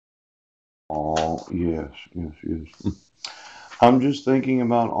Oh, yes, yes, yes. I'm just thinking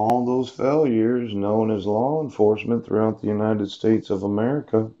about all those failures known as law enforcement throughout the United States of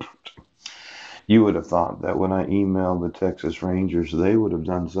America. You would have thought that when I emailed the Texas Rangers, they would have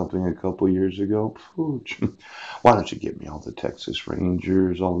done something a couple years ago. Pooch. Why don't you get me all the Texas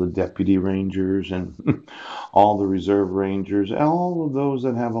Rangers, all the deputy rangers, and all the reserve rangers, and all of those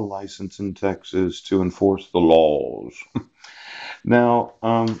that have a license in Texas to enforce the laws? Now,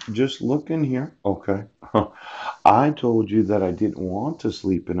 just looking here. Okay. I told you that I didn't want to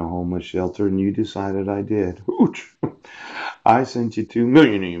sleep in a homeless shelter, and you decided I did. Hooch. I sent you 2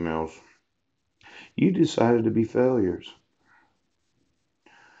 million emails. You decided to be failures.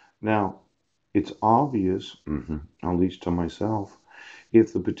 Now, it's obvious, at least to myself,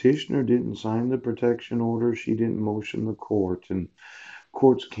 if the petitioner didn't sign the protection order, she didn't motion the court, and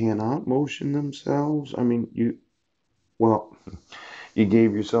courts cannot motion themselves. I mean, well, you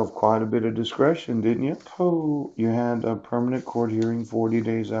gave yourself quite a bit of discretion, didn't you? Oh, you had a permanent court hearing 40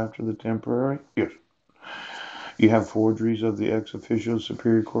 days after the temporary? Yes. You have forgeries of the ex officio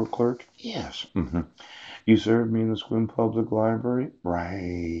Superior Court clerk? Yes. You served me in the Sequim Public Library?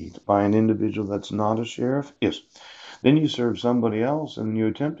 Right. By an individual that's not a sheriff? Yes. Then you served somebody else and you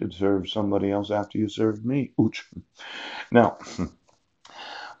attempted to serve somebody else after you served me. Ooch. Now,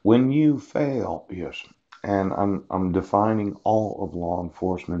 when you fail, yes, and I'm defining all of law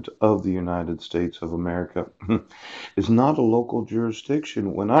enforcement of the United States of America, it's not a local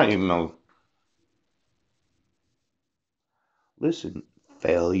jurisdiction. When I email, listen,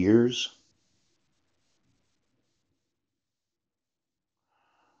 failures,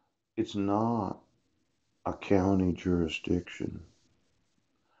 it's not a county jurisdiction.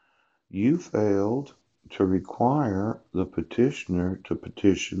 You failed to require the petitioner to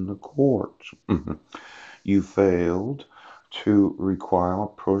petition the court. You failed to require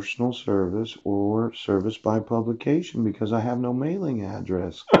personal service or service by publication because I have no mailing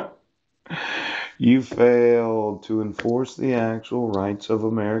address. You failed to enforce the actual rights of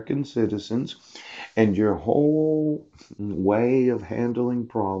American citizens, and your whole way of handling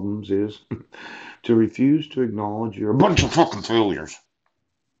problems is to refuse to acknowledge you're a bunch of fucking failures.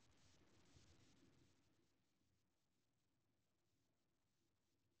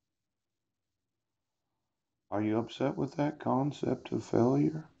 Are you upset with that concept of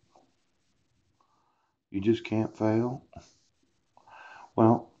failure? You just can't fail?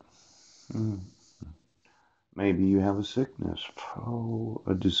 Well, hmm, maybe you have a sickness, oh,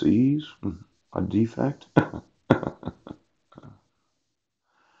 a disease, a defect.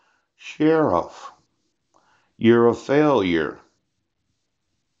 Sheriff, you're a failure.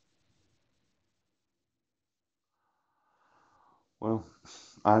 Well,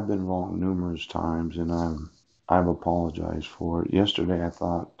 I've been wrong numerous times, and I've apologized for it. Yesterday, I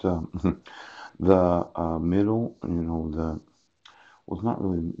thought the middle, the was not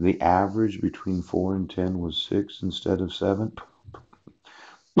really the average between 4 and 10 was 6 instead of 7,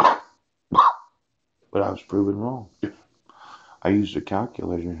 but I was proven wrong. I used a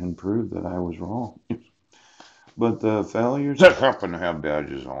calculator and proved that I was wrong. But the failures that happen to have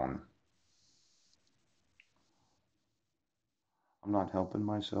badges on, I'm not helping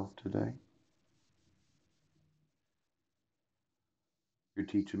myself today. You're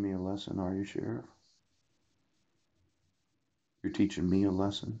teaching me a lesson, are you, Sheriff? You're teaching me a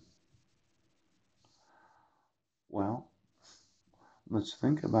lesson. Well, let's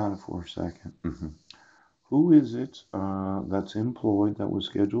think about it for a second. Who is it that's employed that was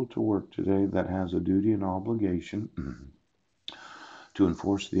scheduled to work today that has a duty and obligation to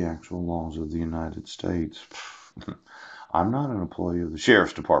enforce the actual laws of the United States? I'm not an employee of the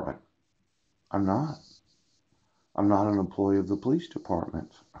Sheriff's Department. I'm not. I'm not an employee of the police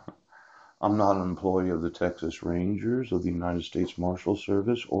department. I'm not an employee of the Texas Rangers, of the United States Marshal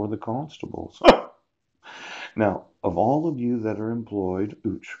Service, or the constables. Now, of all of you that are employed,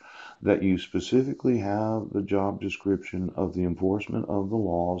 that you specifically have the job description of the enforcement of the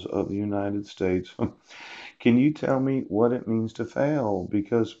laws of the United States, can you tell me what it means to fail?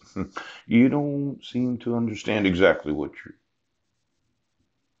 Because you don't seem to understand exactly what you're.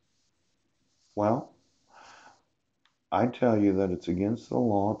 Well, I tell you that it's against the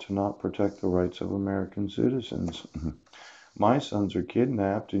law to not protect the rights of American citizens. My sons are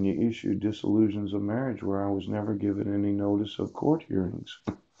kidnapped, and you issued dissolutions of marriage where I was never given any notice of court hearings.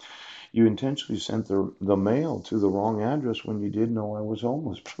 You intentionally sent the mail to the wrong address when you did know I was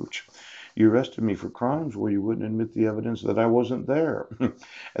homeless. You arrested me for crimes where you wouldn't admit the evidence that I wasn't there.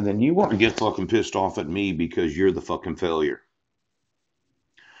 And then you want to get fucking pissed off at me because you're the fucking failure.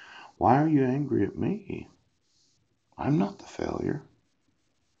 Why are you angry at me? I'm not the failure.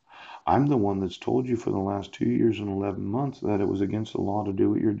 I'm the one that's told you for the last 2 years and 11 months that it was against the law to do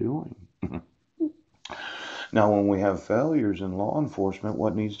what you're doing. Now, when we have failures in law enforcement,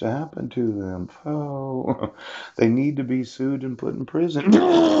 what needs to happen to them? Oh, they need to be sued and put in prison.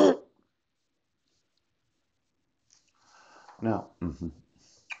 Now,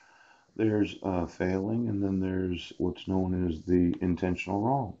 there's failing, and then there's what's known as the intentional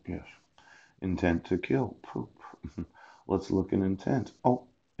wrong. Yes, intent to kill. Poop. Let's look at intent. Oh,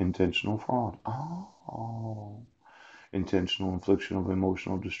 intentional fraud. Oh, intentional infliction of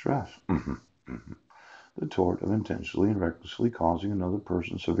emotional distress. The tort of intentionally and recklessly causing another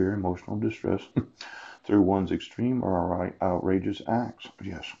person severe emotional distress through one's extreme or outrageous acts.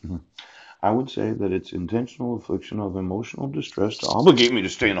 Yes. I would say that it's intentional infliction of emotional distress to obligate me to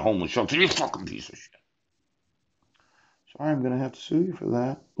stay in a homeless shelter. You fucking piece of shit. Sorry, I'm going to have to sue you for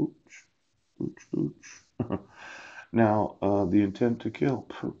that. Ooch, ooch, ooch. Now, the intent to kill.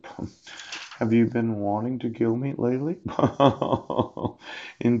 Have you been wanting to kill me lately?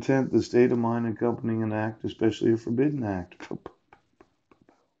 Intent, the state of mind accompanying an act, especially a forbidden act.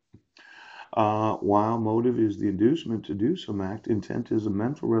 While motive is the inducement to do some act, intent is a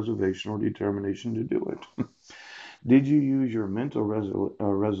mental reservation or determination to do it. Did you use your mental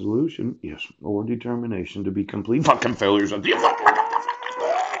resolution, yes, or determination to be complete fucking failures of the